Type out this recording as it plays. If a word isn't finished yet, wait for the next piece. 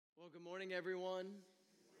Good morning, everyone.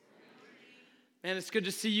 Man, it's good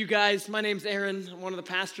to see you guys. My name's Aaron. I'm one of the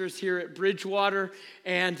pastors here at Bridgewater,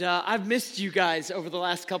 and I've missed you guys over the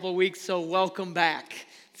last couple of weeks, so welcome back.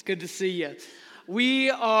 It's good to see you.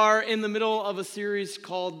 We are in the middle of a series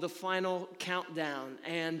called The Final Countdown,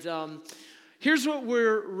 and here's what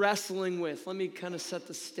we're wrestling with. Let me kind of set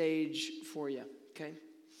the stage for you, okay?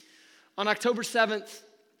 On October 7th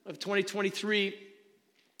of 2023,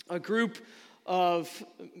 a group of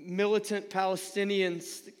militant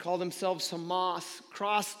Palestinians that call themselves Hamas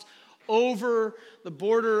crossed over the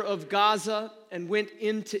border of Gaza and went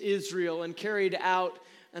into Israel and carried out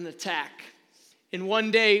an attack. In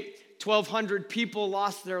one day, 1,200 people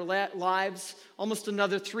lost their lives. Almost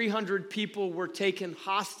another 300 people were taken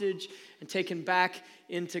hostage and taken back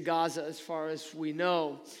into Gaza, as far as we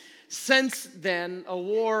know. Since then, a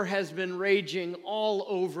war has been raging all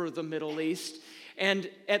over the Middle East, and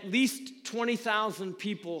at least 20,000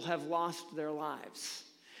 people have lost their lives.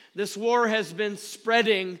 This war has been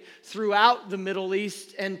spreading throughout the Middle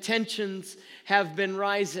East, and tensions have been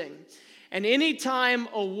rising. And anytime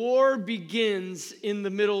a war begins in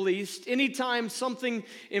the Middle East, anytime something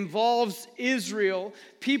involves Israel,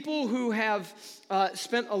 people who have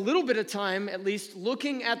spent a little bit of time, at least,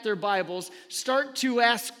 looking at their Bibles, start to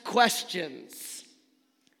ask questions.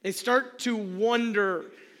 They start to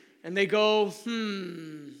wonder. And they go,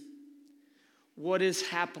 what is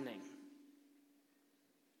happening?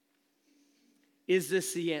 Is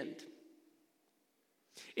this the end?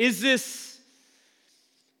 Is this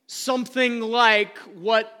something like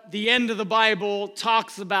what the end of the Bible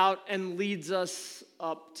talks about and leads us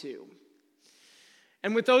up to?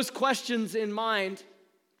 And with those questions in mind,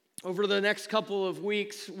 over the next couple of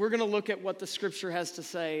weeks, we're going to look at what the Scripture has to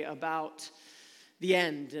say about the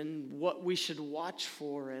end and what we should watch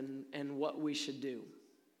for and what we should do.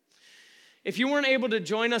 If you weren't able to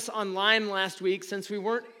join us online last week, since we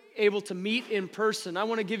weren't able to meet in person, I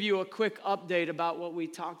want to give you a quick update about what we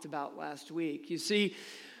talked about last week. You see,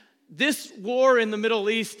 this war in the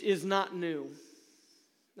Middle East is not new.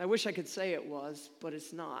 I wish I could say it was, but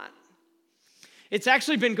it's not. It's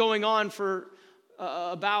actually been going on for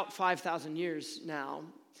about 5,000 years now.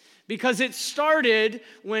 Because it started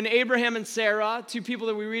when Abraham and Sarah, two people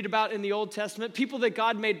that we read about in the Old Testament, people that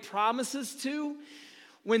God made promises to,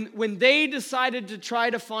 when they decided to try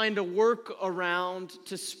to find a workaround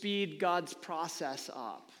to speed God's process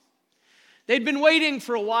up. They'd been waiting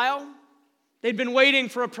for a while. They'd been waiting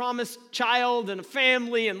for a promised child and a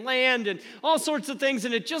family and land and all sorts of things,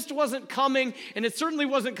 and it just wasn't coming, and it certainly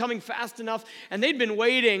wasn't coming fast enough. And they'd been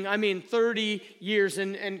waiting, 30 years,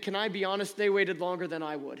 and can I be honest, they waited longer than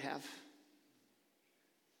I would have.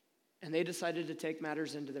 And they decided to take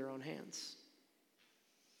matters into their own hands.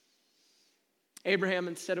 Abraham,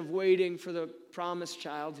 instead of waiting for the promised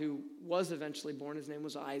child who was eventually born, his name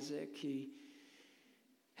was Isaac, he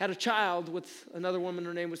had a child with another woman.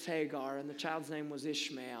 Her name was Hagar, and the child's name was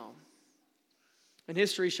Ishmael. And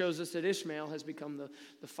history shows us that Ishmael has become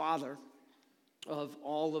the father of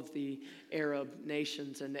all of the Arab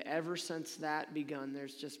nations. And ever since that begun,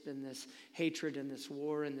 there's just been this hatred and this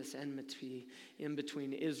war and this enmity in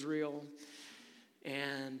between Israel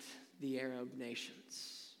and the Arab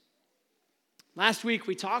nations. Last week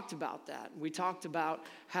we talked about that. We talked about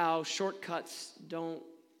how shortcuts don't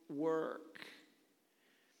work.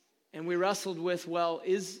 And we wrestled with,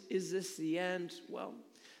 is this the end? Well,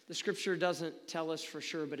 the Scripture doesn't tell us for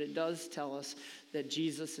sure, but it does tell us that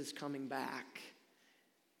Jesus is coming back.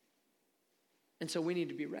 And so we need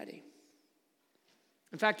to be ready.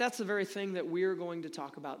 In fact, that's the very thing that we're going to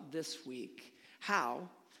talk about this week, how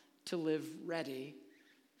to live ready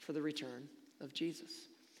for the return of Jesus.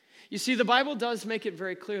 You see, the Bible does make it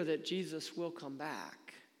very clear that Jesus will come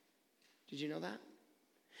back. Did you know that?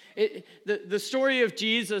 The story of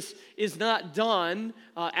Jesus is not done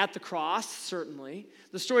at the cross, certainly.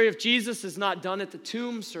 The story of Jesus is not done at the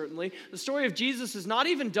tomb, certainly. The story of Jesus is not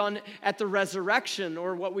even done at the resurrection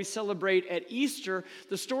or what we celebrate at Easter.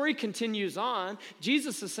 The story continues on.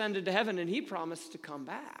 Jesus ascended to heaven and he promised to come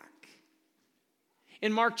back.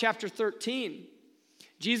 In Mark chapter 13,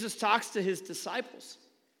 Jesus talks to his disciples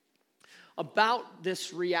about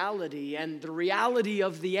this reality and the reality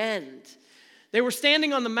of the end. They were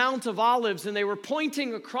standing on the Mount of Olives, and they were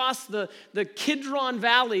pointing across the Kidron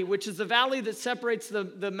Valley, which is the valley that separates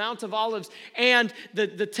the Mount of Olives and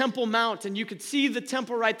the Temple Mount. And you could see the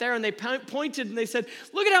temple right there, and they pointed, and they said,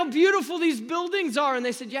 look at how beautiful these buildings are. And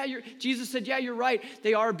they said, Jesus said, you're right.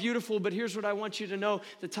 They are beautiful, but here's what I want you to know.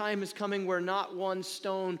 The time is coming where not one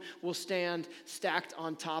stone will stand stacked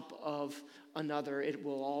on top of another. It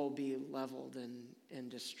will all be leveled and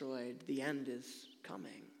destroyed. The end is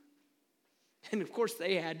coming. And of course,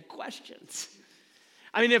 they had questions.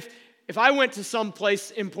 I mean, if I went to some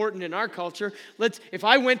place important in our culture, if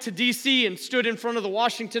I went to D.C. and stood in front of the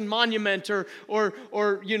Washington Monument or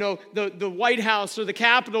the White House or the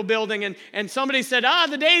Capitol building and somebody said,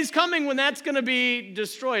 the day's coming when that's going to be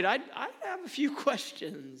destroyed, I'd have a few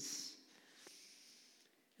questions.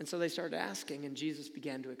 And so they started asking, and Jesus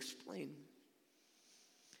began to explain.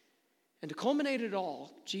 And to culminate it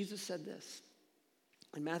all, Jesus said this.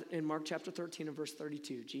 In Mark chapter 13 and verse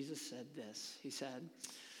 32, Jesus said this. He said,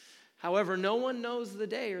 however, no one knows the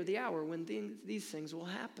day or the hour when these things will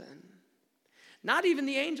happen. Not even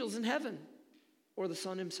the angels in heaven or the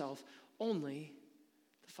Son himself. Only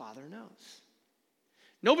the Father knows.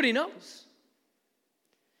 Nobody knows.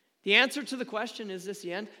 The answer to the question is this,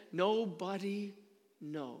 the end. Nobody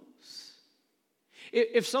knows.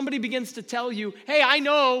 If somebody begins to tell you, hey, I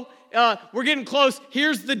know we're getting close,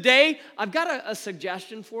 here's the day, I've got a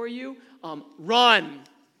suggestion for you. Run.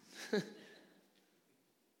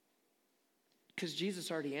 Because Jesus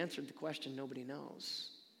already answered the question, nobody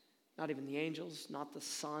knows. Not even the angels, not the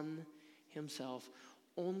Son himself,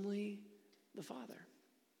 only the Father.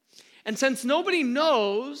 And since nobody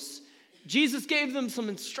knows, Jesus gave them some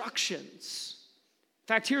instructions. In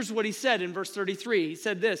fact, here's what he said in verse 33. He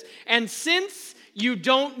said this, and since you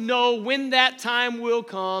don't know when that time will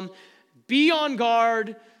come, be on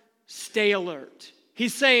guard, stay alert.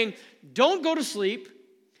 He's saying, don't go to sleep.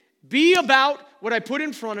 Be about what I put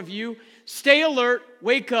in front of you. Stay alert,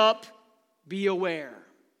 wake up, be aware.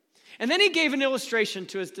 And then he gave an illustration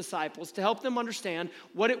to his disciples to help them understand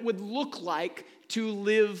what it would look like to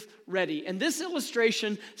live ready. And this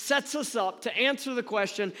illustration sets us up to answer the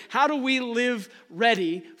question, how do we live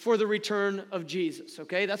ready for the return of Jesus?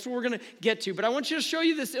 Okay, that's what we're going to get to. But I want you to show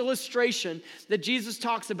you this illustration that Jesus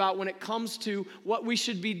talks about when it comes to what we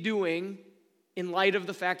should be doing in light of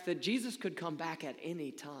the fact that Jesus could come back at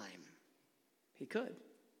any time. He could,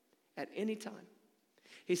 at any time.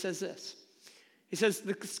 He says this. He says,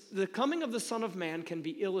 the coming of the Son of Man can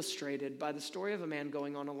be illustrated by the story of a man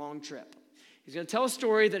going on a long trip. He's going to tell a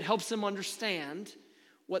story that helps them understand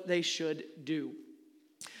what they should do.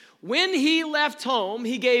 When he left home,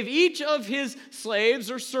 he gave each of his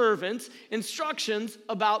slaves or servants instructions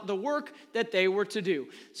about the work that they were to do.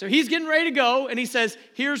 So he's getting ready to go, and he says,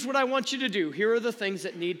 here's what I want you to do. Here are the things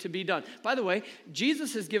that need to be done. By the way,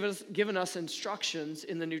 Jesus has given us instructions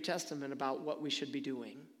in the New Testament about what we should be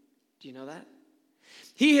doing. Do you know that?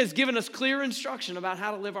 He has given us clear instruction about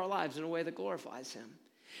how to live our lives in a way that glorifies him.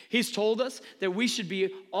 He's told us that we should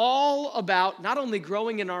be all about not only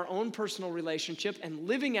growing in our own personal relationship and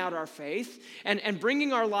living out our faith and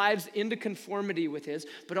bringing our lives into conformity with his,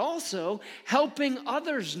 but also helping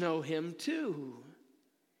others know him too.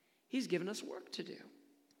 He's given us work to do.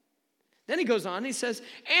 Then he goes on, he says,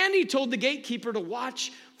 and he told the gatekeeper to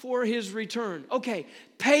watch for his return. Okay,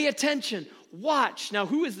 pay attention, watch. Now,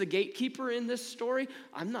 who is the gatekeeper in this story?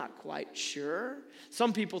 I'm not quite sure.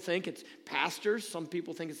 Some people think it's pastors. Some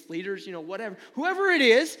people think it's leaders, whatever. Whoever it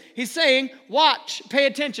is, he's saying, watch, pay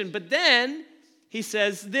attention. But then he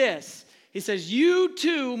says this. He says, you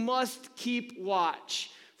too must keep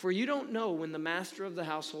watch. For you don't know when the master of the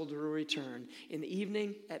household will return, in the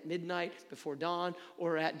evening, at midnight, before dawn,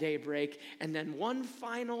 or at daybreak. And then one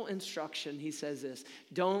final instruction, he says this,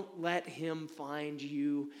 don't let him find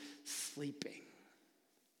you sleeping.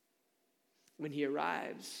 When he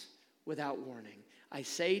arrives without warning, I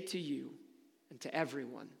say to you and to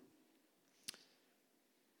everyone,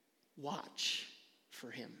 watch for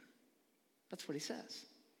him. That's what he says.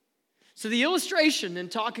 So the illustration in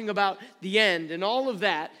talking about the end and all of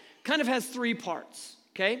that kind of has three parts,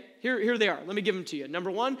 okay? Here they are. Let me give them to you.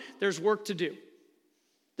 Number one, there's work to do.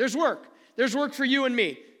 There's work. There's work for you and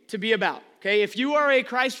me to be about, okay? If you are a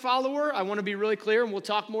Christ follower, I want to be really clear, and we'll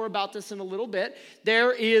talk more about this in a little bit.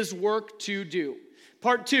 There is work to do.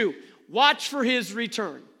 Part two, watch for his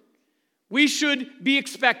return. We should be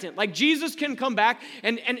expectant. Like Jesus can come back.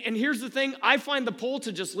 And here's the thing. I find the pull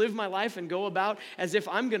to just live my life and go about as if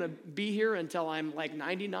I'm going to be here until I'm like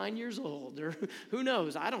 99 years old. Or who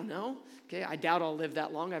knows? I don't know. Okay, I doubt I'll live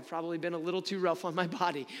that long. I've probably been a little too rough on my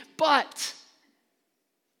body. But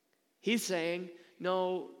he's saying,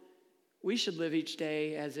 no, we should live each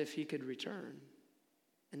day as if he could return.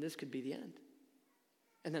 And this could be the end.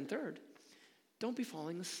 And then third, don't be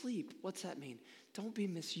falling asleep. What's that mean? Don't be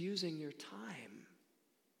misusing your time.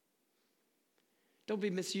 Don't be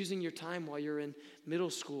misusing your time while you're in middle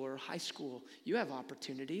school or high school. You have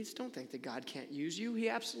opportunities. Don't think that God can't use you. He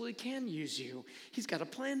absolutely can use you. He's got a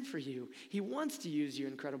plan for you. He wants to use you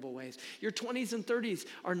in incredible ways. Your 20s and 30s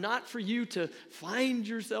are not for you to find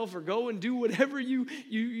yourself or go and do whatever you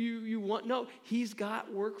want. No, He's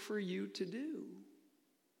got work for you to do.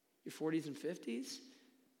 Your 40s and 50s,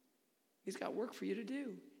 He's got work for you to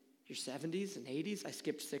do. Your 70s and 80s, I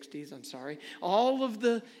skipped 60s, I'm sorry. All of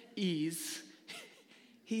the E's,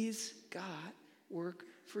 He's got work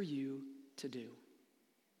for you to do.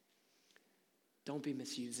 Don't be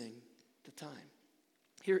misusing the time.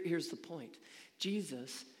 Here's the point.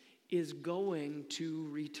 Jesus is going to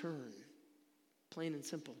return. Plain and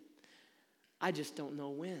simple. I just don't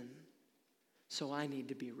know when. So I need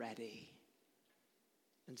to be ready.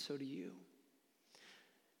 And so do you.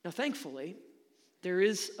 Now, thankfully, there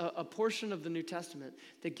is a portion of the New Testament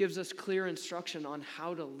that gives us clear instruction on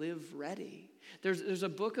how to live ready. There's a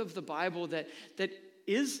book of the Bible that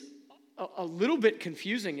is a little bit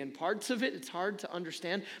confusing in parts of it. It's hard to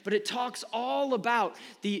understand, but it talks all about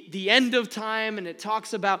the end of time, and it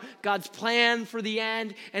talks about God's plan for the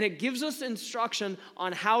end, and it gives us instruction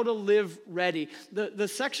on how to live ready. The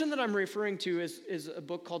section that I'm referring to is a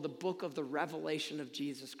book called the Book of the Revelation of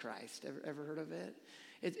Jesus Christ. Ever heard of it?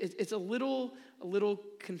 It's a little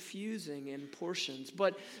confusing in portions,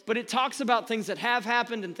 but it talks about things that have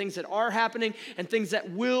happened and things that are happening and things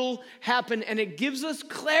that will happen, and it gives us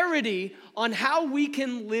clarity on how we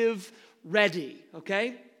can live ready, okay?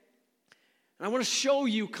 And I want to show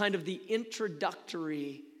you kind of the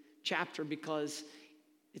introductory chapter because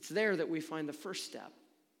it's there that we find the first step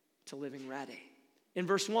to living ready. In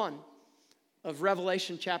verse 1 of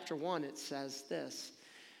Revelation chapter 1, it says this.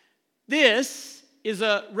 This is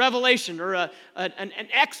a revelation or an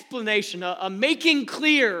explanation, a making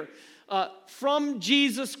clear from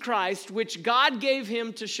Jesus Christ, which God gave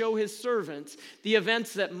him to show his servants the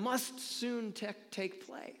events that must soon take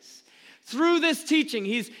place. Through this teaching,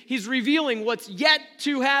 he's revealing what's yet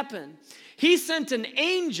to happen. He sent an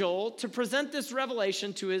angel to present this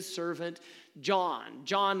revelation to his servant John.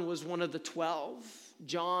 John was one of the 12.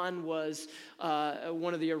 John was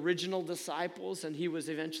one of the original disciples, and he was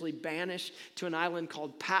eventually banished to an island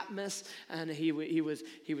called Patmos, and he was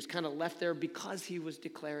kind of left there because he was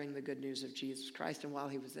declaring the good news of Jesus Christ. And while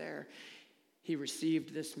he was there, he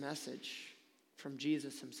received this message from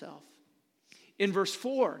Jesus himself. In verse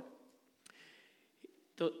 4,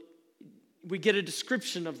 we get a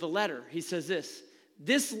description of the letter. He says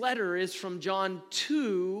this letter is from John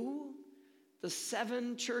to the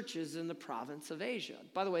 7 churches in the province of Asia.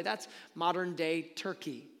 By the way, that's modern-day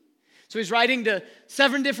Turkey. So he's writing to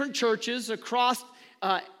 7 different churches across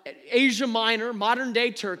Asia Minor,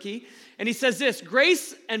 modern-day Turkey. And he says this,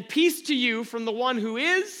 grace and peace to you from the one who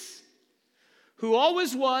is, who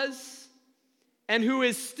always was, and who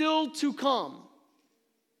is still to come.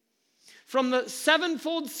 From the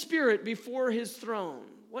sevenfold Spirit before his throne.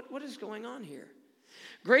 What is going on here?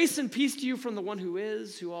 Grace and peace to you from the one who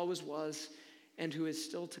is, who always was, and who is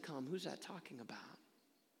still to come. Who's that talking about?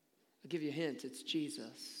 I'll give you a hint. It's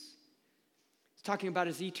Jesus. It's talking about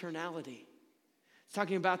his eternality. It's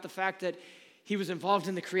talking about the fact that he was involved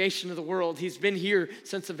in the creation of the world. He's been here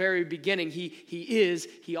since the very beginning. He is,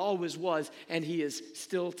 he always was, and he is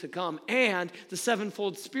still to come. And the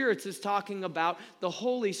sevenfold spirits is talking about the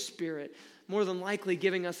Holy Spirit, more than likely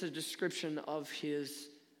giving us a description of his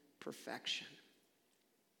perfection.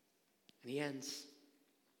 And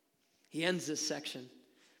he ends this section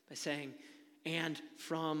by saying, and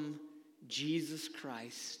from Jesus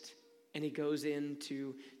Christ, and he goes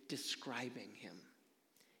into describing him.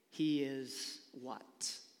 He is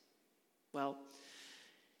what? Well,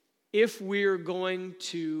 if we're going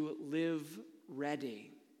to live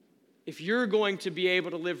ready, if you're going to be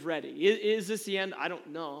able to live ready, is this the end? I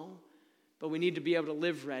don't know, but we need to be able to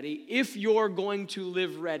live ready. If you're going to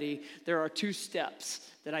live ready, there are 2 steps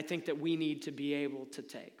that I think that we need to be able to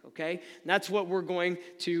take, okay? And that's what we're going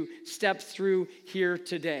to step through here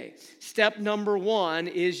today. Step number 1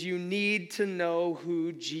 is you need to know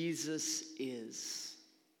who Jesus is.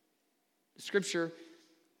 The scripture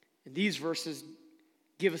in these verses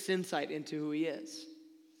give us insight into who he is.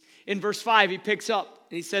 In verse 5, he picks up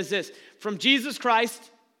and he says this, from Jesus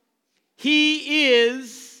Christ, he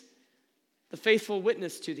is the faithful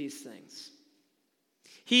witness to these things.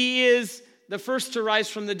 He is the first to rise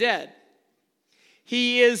from the dead.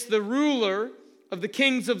 He is the ruler of the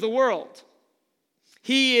kings of the world.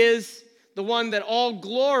 He is the one that all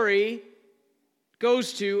glory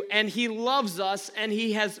goes to, and he loves us, and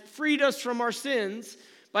he has freed us from our sins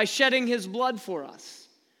by shedding his blood for us.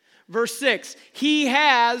 Verse 6, he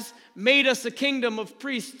has made us a kingdom of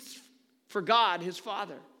priests for God, his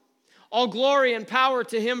Father. All glory and power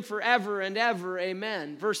to him forever and ever.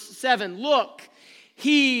 Amen. Verse 7, look,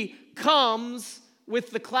 he comes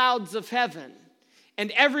with the clouds of heaven,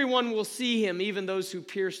 and everyone will see him, even those who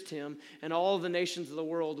pierced him, and all the nations of the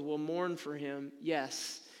world will mourn for him.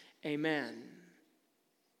 Yes, amen.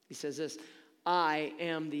 He says this, I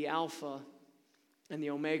am the Alpha and the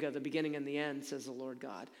Omega, the beginning and the end, says the Lord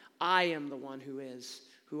God. I am the one who is,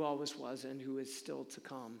 who always was, and who is still to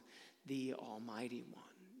come, the Almighty One.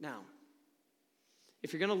 Now,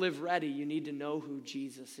 if you're going to live ready, you need to know who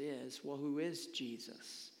Jesus is. Well, who is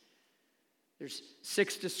Jesus? There's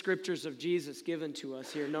 6 descriptors of Jesus given to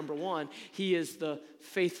us here. Number 1, he is the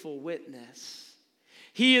faithful witness.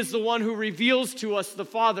 He is the one who reveals to us the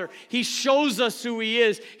Father. He shows us who he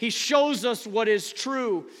is. He shows us what is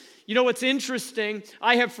true. You know what's interesting?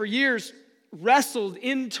 I have for years wrestled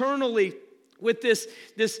internally with this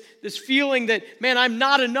feeling that, man, I'm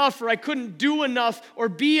not enough, or I couldn't do enough or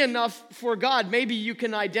be enough for God. Maybe you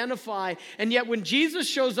can identify. And yet when Jesus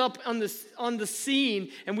shows up on the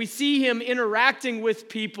scene and we see him interacting with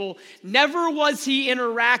people, never was he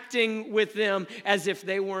interacting with them as if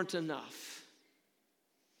they weren't enough.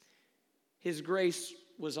 His grace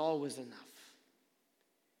was always enough.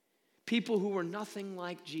 People who were nothing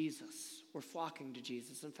like Jesus were flocking to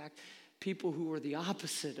Jesus. In fact, people who were the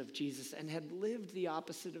opposite of Jesus and had lived the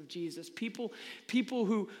opposite of Jesus. People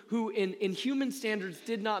who in human standards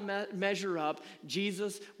did not measure up.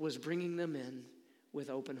 Jesus was bringing them in with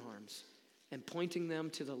open arms and pointing them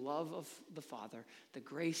to the love of the Father, the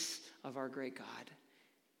grace of our great God.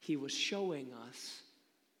 He was showing us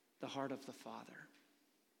the heart of the Father.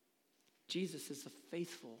 Jesus is the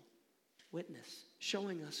faithful witness,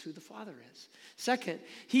 showing us who the Father is. Second,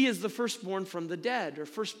 he is the firstborn from the dead, or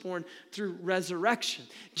firstborn through resurrection.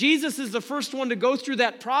 Jesus is the first one to go through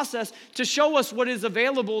that process to show us what is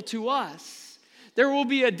available to us. There will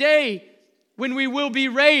be a day when we will be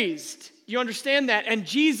raised. You understand that? And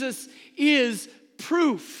Jesus is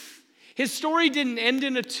proof. His story didn't end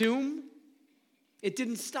in a tomb. It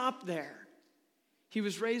didn't stop there. He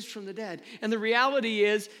was raised from the dead. And the reality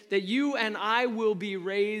is that you and I will be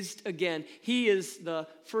raised again. He is the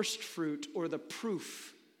first fruit, or the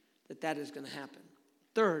proof that that is going to happen.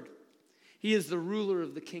 Third, he is the ruler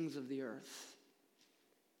of the kings of the earth.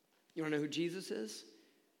 You want to know who Jesus is?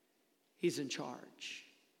 He's in charge.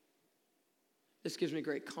 This gives me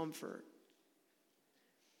great comfort.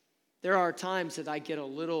 There are times that I get a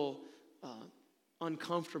little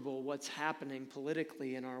uncomfortable what's happening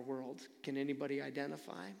politically in our world. Can anybody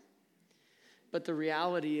identify? But the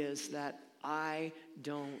reality is that I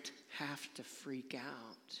don't have to freak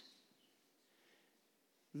out.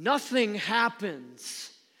 Nothing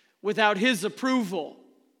happens without his approval.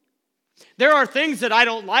 There are things that I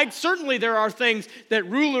don't like. Certainly there are things that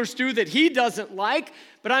rulers do that he doesn't like.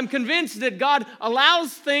 But I'm convinced that God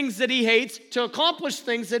allows things that he hates to accomplish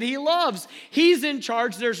things that he loves. He's in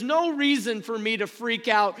charge. There's no reason for me to freak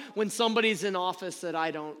out when somebody's in office that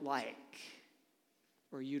I don't like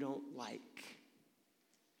or you don't like.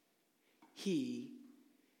 He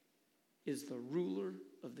is the ruler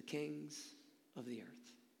of the kings of the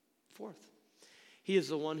earth. Fourth, he is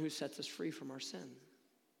the one who sets us free from our sin.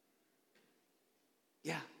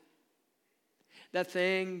 Yeah. That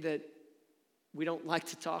thing that we don't like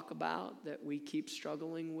to talk about, that we keep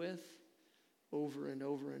struggling with over and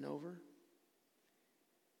over and over.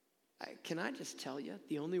 Can I just tell you,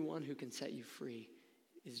 the only one who can set you free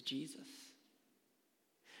is Jesus.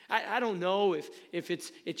 I don't know if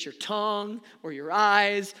it's your tongue or your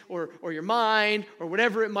eyes or your mind or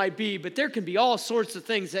whatever it might be, but there can be all sorts of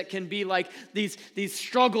things that can be like these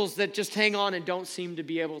struggles that just hang on and don't seem to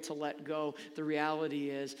be able to let go. The reality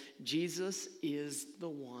is Jesus is the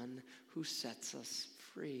one who sets us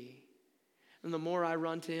free. And the more I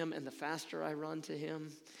run to him and the faster I run to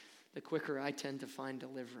him, the quicker I tend to find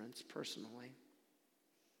deliverance personally.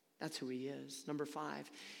 That's who he is. Number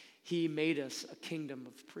 5, he made us a kingdom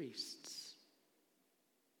of priests.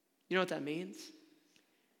 You know what that means?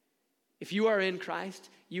 If you are in Christ,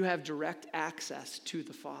 you have direct access to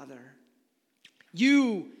the Father.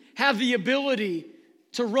 You have the ability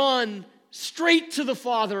to run straight to the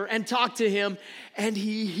Father and talk to him, and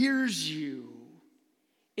he hears you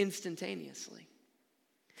instantaneously.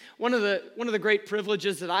 One of the great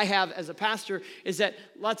privileges that I have as a pastor is that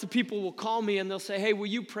lots of people will call me and they'll say, hey, will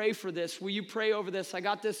you pray for this? Will you pray over this? I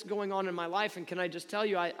got this going on in my life, and can I just tell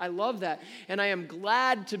you, I love that. And I am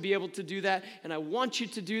glad to be able to do that, and I want you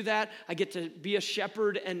to do that. I get to be a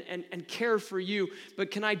shepherd and care for you. But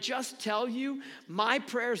can I just tell you, my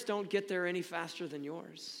prayers don't get there any faster than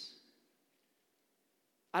yours.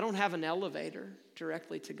 I don't have an elevator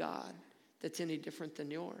directly to God that's any different than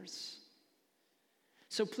yours.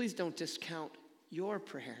 So please don't discount your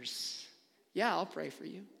prayers. Yeah, I'll pray for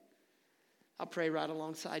you. I'll pray right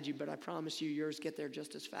alongside you, but I promise you yours get there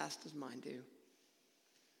just as fast as mine do.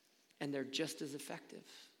 And they're just as effective.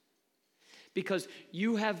 Because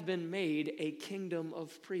you have been made a kingdom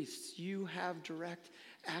of priests. You have direct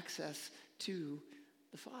access to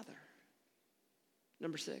the Father.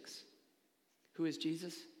 Number 6, who is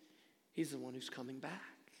Jesus? He's the one who's coming back.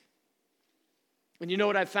 And you know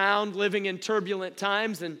what I found living in turbulent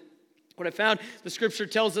times? And what I found, the scripture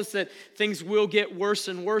tells us that things will get worse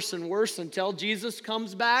and worse and worse until Jesus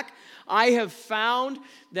comes back. I have found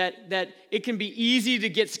that it can be easy to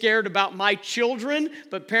get scared about my children,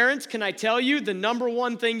 but parents, can I tell you, the number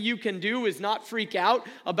one thing you can do is not freak out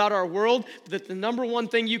about our world, that the number one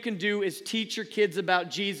thing you can do is teach your kids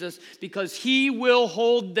about Jesus, because he will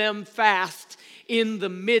hold them fast in the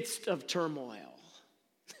midst of turmoil.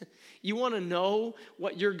 You want to know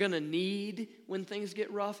what you're going to need when things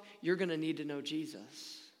get rough? You're going to need to know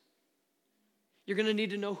Jesus. You're going to need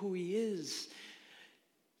to know who he is,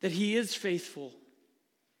 that he is faithful,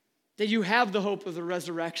 that you have the hope of the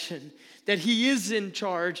resurrection, that he is in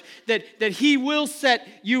charge, that he will set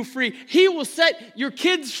you free. He will set your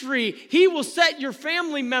kids free. He will set your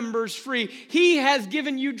family members free. He has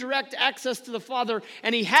given you direct access to the Father,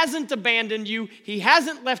 and he hasn't abandoned you. He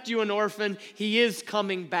hasn't left you an orphan. He is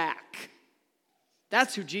coming back.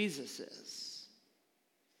 That's who Jesus is.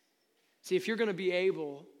 See, if you're going to be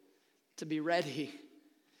able to be ready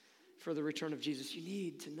for the return of Jesus, you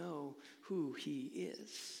need to know who he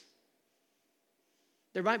is.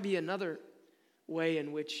 There might be another way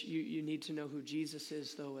in which you need to know who Jesus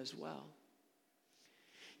is, though, as well.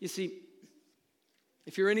 You see,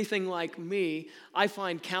 if you're anything like me, I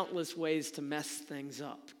find countless ways to mess things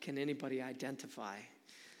up. Can anybody identify?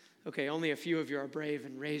 Okay, only a few of you are brave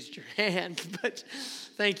and raised your hand, but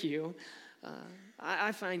thank you.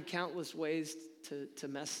 I find countless ways to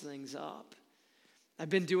mess things up. I've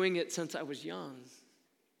been doing it since I was young.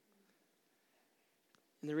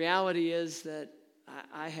 And the reality is that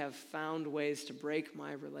I have found ways to break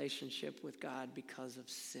my relationship with God because of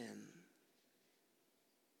sin.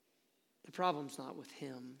 The problem's not with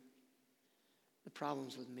him. The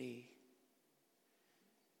problem's with me.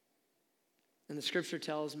 And the scripture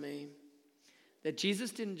tells me that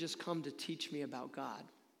Jesus didn't just come to teach me about God.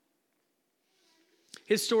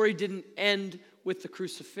 His story didn't end with the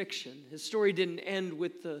crucifixion. His story didn't end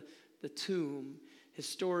with the tomb. His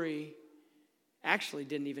story actually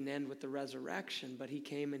didn't even end with the resurrection, but he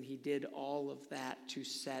came and he did all of that to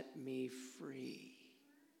set me free.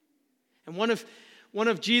 And one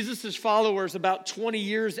of Jesus' followers, about 20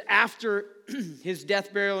 years after his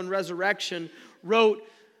death, burial, and resurrection, wrote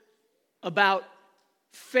about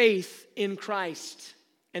faith in Christ.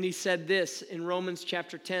 And he said this in Romans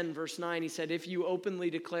chapter 10, verse 9. He said, if you openly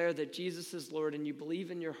declare that Jesus is Lord and you believe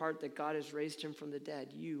in your heart that God has raised him from the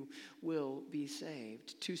dead, you will be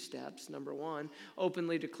saved. 2 steps. Number 1,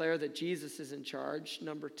 openly declare that Jesus is in charge.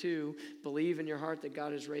 Number 2, believe in your heart that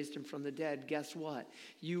God has raised him from the dead. Guess what?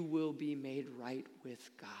 You will be made right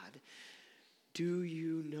with God. Do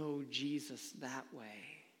you know Jesus that way?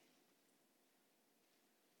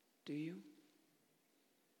 Do you?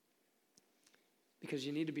 Because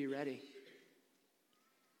you need to be ready.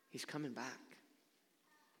 He's coming back.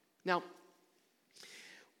 Now,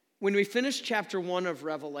 when we finish chapter 1 of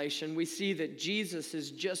Revelation, we see that Jesus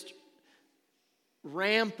is just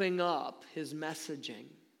ramping up his messaging.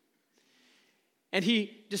 And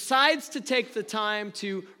he decides to take the time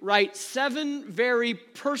to write 7 very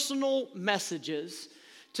personal messages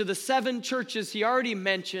to the 7 churches he already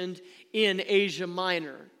mentioned in Asia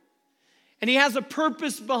Minor. And he has a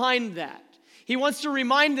purpose behind that. He wants to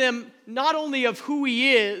remind them not only of who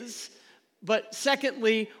he is, but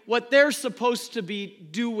secondly, what they're supposed to be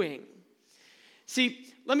doing. See,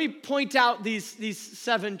 let me point out these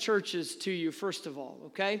 7 churches to you, first of all,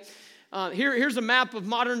 okay? Here's a map of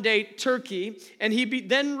modern-day Turkey, and he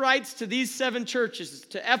then writes to these 7 churches,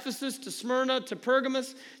 to Ephesus, to Smyrna, to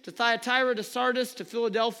Pergamos, to Thyatira, to Sardis, to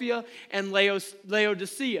Philadelphia, and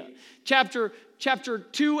Laodicea. Chapter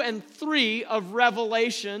 2 and 3 of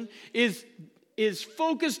Revelation is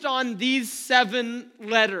focused on these 7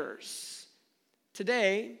 letters.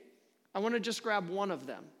 Today, I want to just grab one of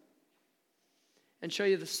them and show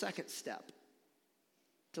you the second step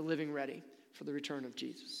to living ready for the return of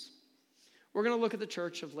Jesus. We're going to look at the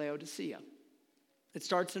church of Laodicea. It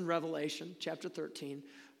starts in Revelation chapter 13,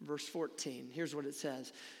 verse 14. Here's what it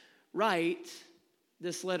says. Write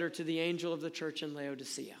this letter to the angel of the church in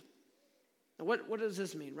Laodicea. Now, what does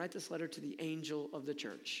this mean? Write this letter to the angel of the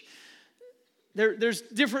church. There's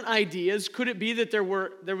different ideas. Could it be that there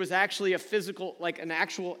was actually a physical, like an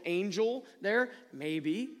actual angel there?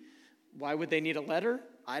 Maybe. Why would they need a letter?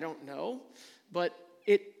 I don't know. But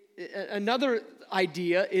another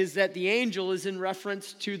idea is that the angel is in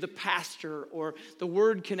reference to the pastor, or the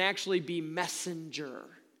word can actually be messenger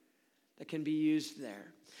that can be used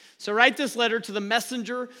there. So write this letter to the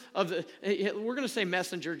messenger of the, we're going to say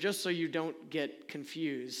messenger just so you don't get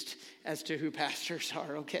confused as to who pastors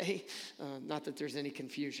are, okay? Not that there's any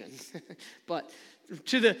confusion. But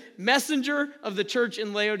to the messenger of the church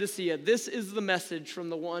in Laodicea, this is the message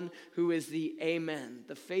from the one who is the Amen,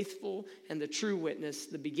 the faithful and the true witness,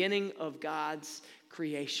 the beginning of God's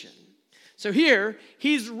creation. So here,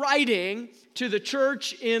 he's writing to the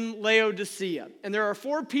church in Laodicea. And there are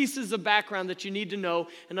 4 pieces of background that you need to know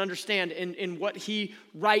and understand in what he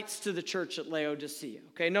writes to the church at Laodicea.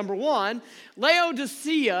 Okay, number 1,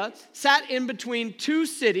 Laodicea sat in between 2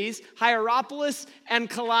 cities, Hierapolis and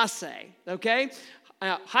Colossae. Okay,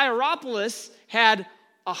 Hierapolis had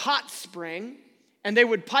a hot spring, and they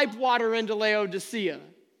would pipe water into Laodicea.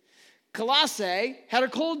 Colossae had a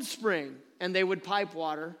cold spring, and they would pipe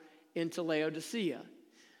water into Laodicea.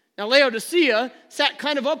 Now, Laodicea sat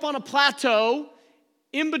kind of up on a plateau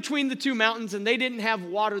in between the 2 mountains, and they didn't have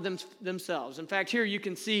water themselves. In fact, here you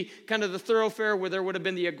can see kind of the thoroughfare where there would have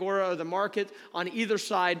been the agora or the market on either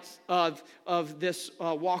side of this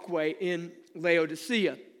walkway in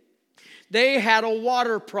Laodicea. They had a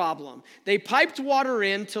water problem. They piped water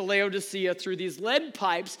into Laodicea through these lead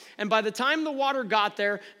pipes, and by the time the water got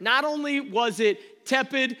there, not only was it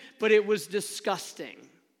tepid, but it was disgusting.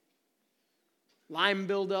 Lime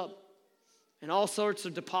buildup and all sorts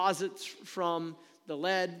of deposits from the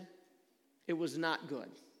lead. It was not good.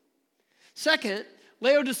 Second,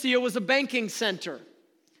 Laodicea was a banking center.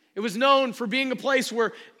 It was known for being a place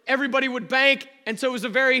where everybody would bank, and so it was a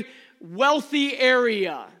very wealthy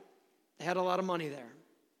area. They had a lot of money there.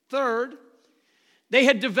 Third, they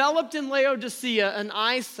had developed in Laodicea an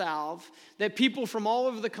eye salve that people from all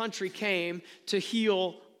over the country came to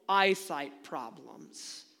heal eyesight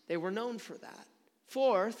problems. They were known for that.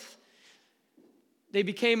 Fourth, they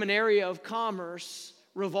became an area of commerce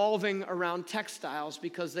revolving around textiles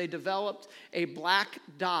because they developed a black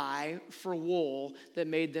dye for wool that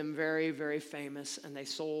made them very, very famous, and they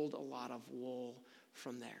sold a lot of wool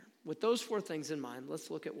from there. With those 4 things in mind, let's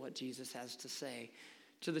look at what Jesus has to say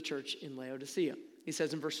to the church in Laodicea. He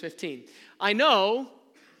says in verse 15, I know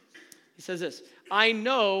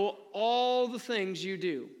all the things you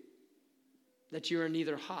do, that you are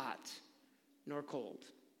neither hot nor cold.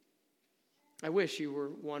 I wish you were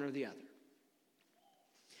one or the other.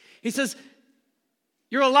 He says,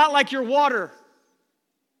 you're a lot like your water,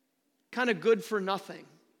 kind of good for nothing.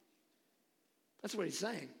 That's what he's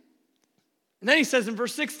saying. And then he says in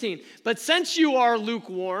verse 16, but since you are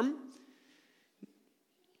lukewarm,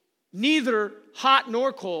 neither hot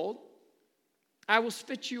nor cold, I will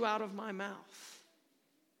spit you out of my mouth.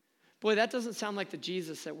 Boy, that doesn't sound like the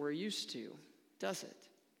Jesus that we're used to, does it?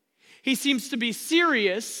 He seems to be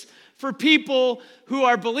serious for people who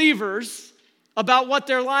are believers about what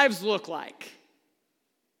their lives look like.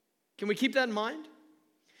 Can we keep that in mind?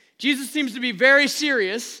 Jesus seems to be very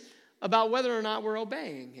serious about whether or not we're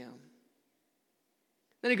obeying him.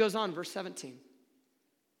 Then he goes on, verse 17.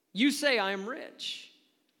 You say, I am rich.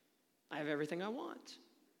 I have everything I want.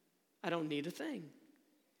 I don't need a thing.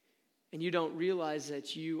 And you don't realize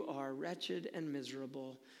that you are wretched and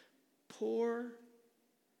miserable, poor,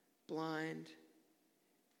 blind,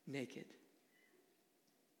 naked.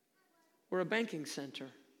 We're a banking center,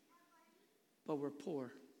 but we're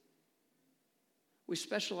poor. We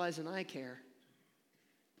specialize in eye care,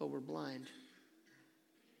 but we're blind.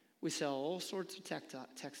 We sell all sorts of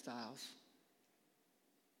textiles,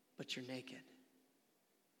 but you're naked.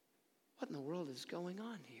 What in the world is going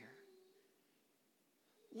on here?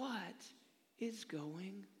 What is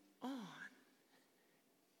going on?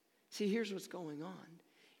 See, here's what's going on.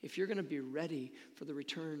 If you're going to be ready for the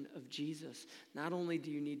return of Jesus, not only do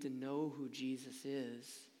you need to know who Jesus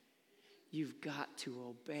is, you've got to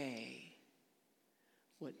obey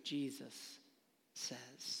what Jesus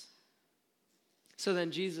says. So then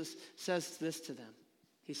Jesus says this to them.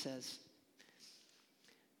 He says,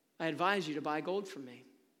 I advise you to buy gold from me,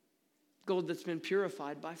 gold that's been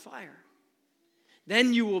purified by fire.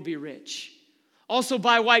 Then you will be rich. Also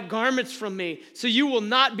buy white garments from me, so you will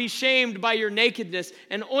not be shamed by your nakedness,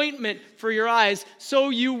 and ointment for your eyes, so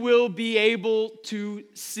you will be able to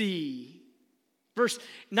see. Verse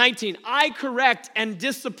 19, I correct and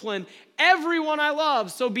discipline everyone I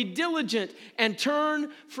love, so be diligent and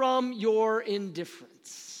turn from your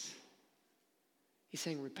indifference. He's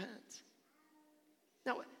saying repent.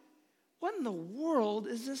 Now, what in the world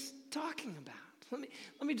is this talking about?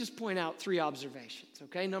 Let me just point out 3 observations,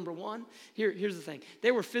 okay? Number 1, here's the thing.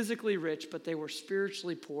 They were physically rich, but they were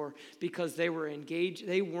spiritually poor because they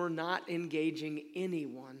were not engaging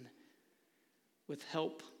anyone with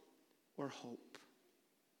help or hope.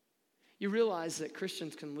 You realize that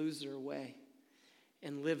Christians can lose their way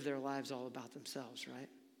and live their lives all about themselves, right?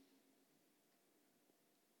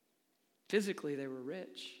 Physically, they were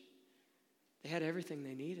rich. They had everything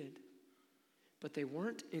they needed, but they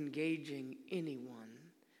weren't engaging anyone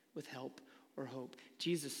with help or hope.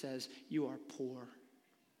 Jesus says, you are poor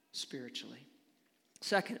spiritually.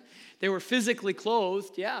 Second, they were physically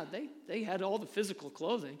clothed. Yeah, they had all the physical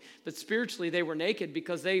clothing, but spiritually they were naked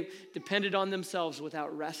because they depended on themselves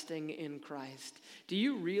without resting in Christ. Do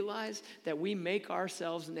you realize that we make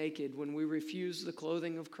ourselves naked when we refuse the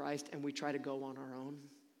clothing of Christ and we try to go on our own?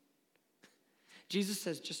 Jesus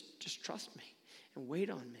says, just trust me and wait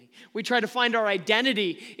on me. We try to find our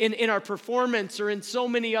identity in our performance or in so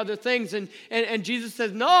many other things, and Jesus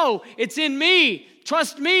says, no, it's in me.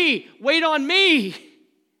 Trust me. Wait on me.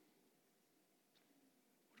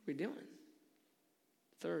 What are we doing?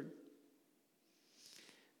 Third,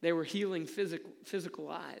 they were healing physical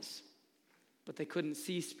eyes, but they couldn't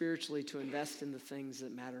see spiritually to invest in the things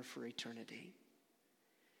that matter for eternity.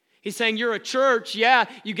 He's saying, you're a church, yeah,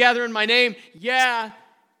 you gather in my name, yeah,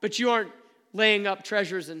 but you aren't laying up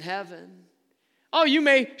treasures in heaven. Oh, you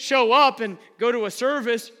may show up and go to a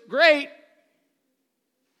service, great.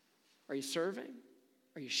 Are you serving?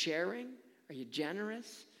 Are you sharing? Are you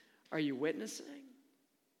generous? Are you witnessing?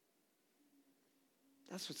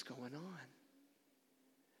 That's what's going on.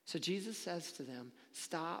 So Jesus says to them,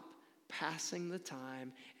 stop passing the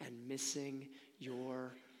time and missing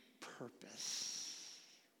your purpose.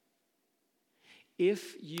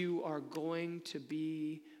 If you are going to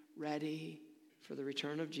be ready for the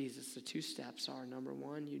return of Jesus, the 2 steps are, number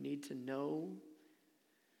 1, you need to know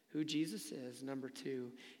who Jesus is. Number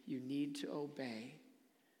 2, you need to obey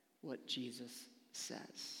what Jesus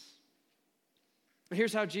says.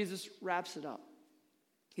 Here's how Jesus wraps it up.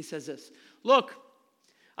 He says this, look,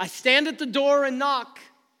 I stand at the door and knock.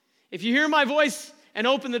 If you hear my voice and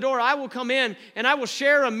open the door, I will come in and I will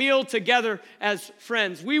share a meal together as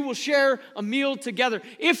friends. We will share a meal together.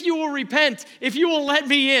 If you will repent, if you will let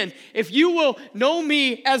me in, if you will know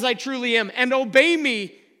me as I truly am and obey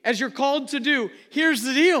me as you're called to do, here's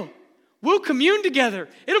the deal. We'll commune together.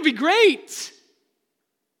 It'll be great.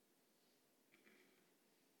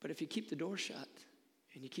 But if you keep the door shut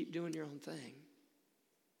and you keep doing your own thing,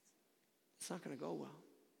 it's not going to go well.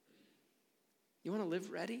 You want to live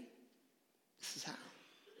ready? This is how.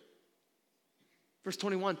 Verse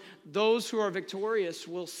 21, those who are victorious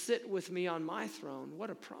will sit with me on my throne. What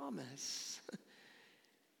a promise.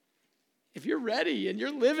 If you're ready and you're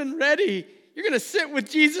living ready, you're going to sit with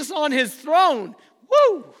Jesus on his throne.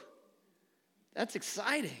 Woo! That's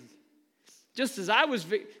exciting. Just as I was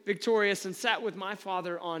victorious and sat with my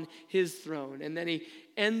Father on his throne. And then he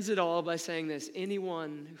ends it all by saying this,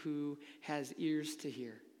 anyone who has ears to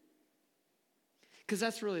hear. Because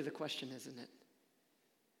that's really the question, isn't it?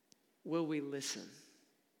 Will we listen?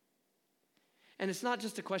 And it's not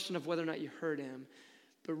just a question of whether or not you heard him,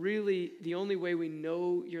 but really the only way we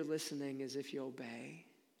know you're listening is if you obey.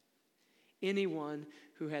 Anyone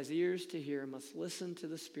who has ears to hear must listen to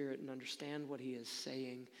the Spirit and understand what he is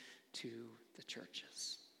saying to the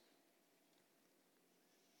churches.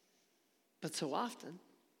 But so often,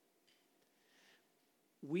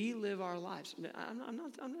 we live our lives. I'm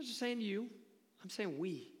not just saying you. I'm saying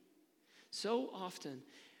we. So often,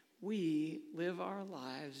 we live our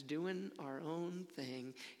lives doing our own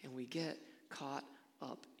thing, and we get caught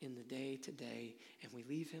up in the day-to-day, and we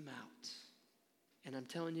leave him out. And I'm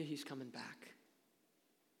telling you, he's coming back.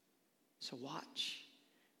 So watch,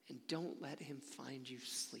 and don't let him find you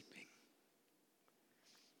sleeping.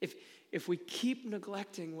 If we keep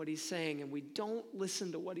neglecting what he's saying and we don't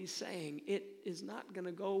listen to what he's saying, it is not going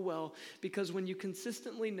to go well, because when you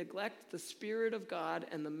consistently neglect the Spirit of God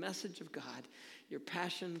and the message of God, your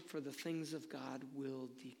passion for the things of God will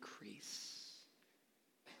decrease.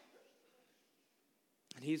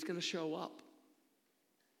 And he's going to show up.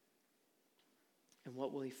 And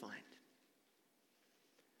what will he find?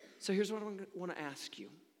 So here's what I want to ask you.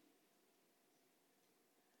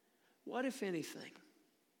 What if anything,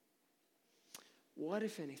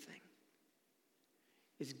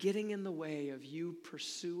 is getting in the way of you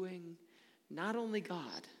pursuing not only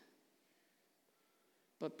God,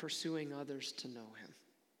 but pursuing others to know him?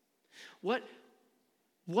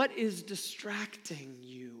 What is distracting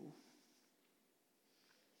you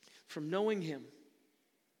from knowing him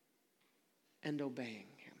and obeying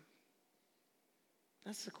him?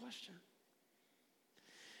 That's the question.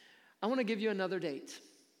 I want to give you another date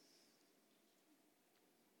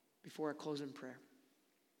before I close in prayer.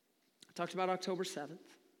 I talked about October 7th.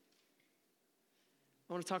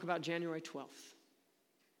 I want to talk about January 12th.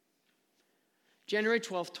 January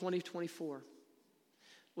 12th, 2024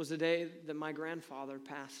 was the day that my grandfather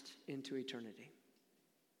passed into eternity.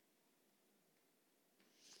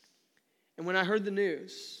 And when I heard the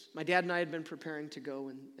news, my dad and I had been preparing to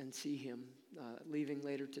go and see him, leaving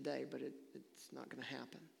later today, but it's not going to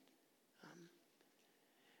happen.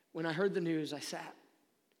 When I heard the news, I sat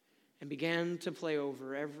and began to play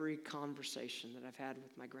over every conversation that I've had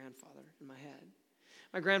with my grandfather in my head.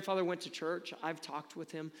 My grandfather went to church. I've talked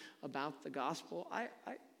with him about the gospel.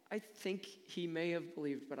 I think he may have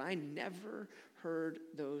believed, but I never heard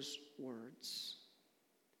those words.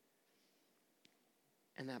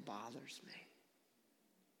 And that bothers me.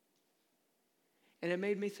 And it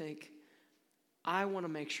made me think, I want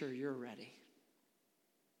to make sure you're ready.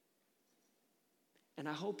 And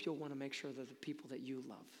I hope you'll want to make sure that the people that you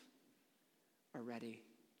love are ready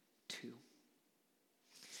too.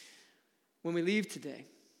 When we leave today,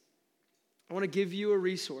 I want to give you a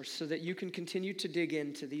resource so that you can continue to dig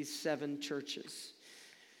into these 7 churches.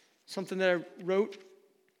 Something that I wrote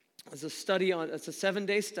as it's a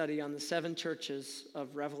 7-day study on the 7 churches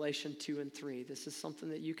of Revelation 2 and 3. This is something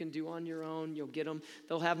that you can do on your own. You'll get them.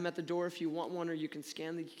 They'll have them at the door if you want one, or you can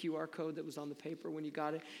scan the QR code that was on the paper when you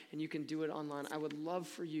got it, and you can do it online. I would love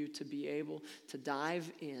for you to be able to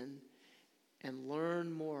dive in and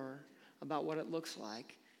learn more about what it looks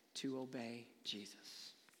like to obey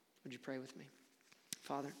Jesus. Would you pray with me?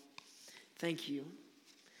 Father, thank you.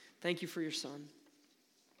 Thank you for your Son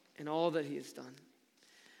and all that he has done.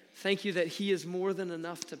 Thank you that he is more than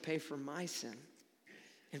enough to pay for my sin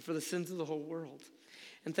and for the sins of the whole world.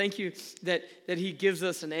 And thank you that he gives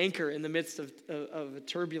us an anchor in the midst of a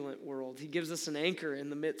turbulent world. He gives us an anchor in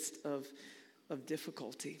the midst of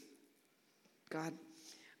difficulty. God,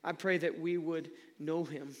 I pray that we would know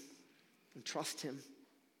him and trust him,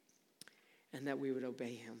 and that we would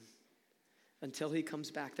obey him until he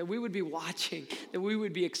comes back, that we would be watching, that we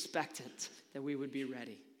would be expectant, that we would be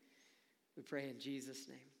ready. We pray in Jesus'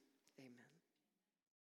 name.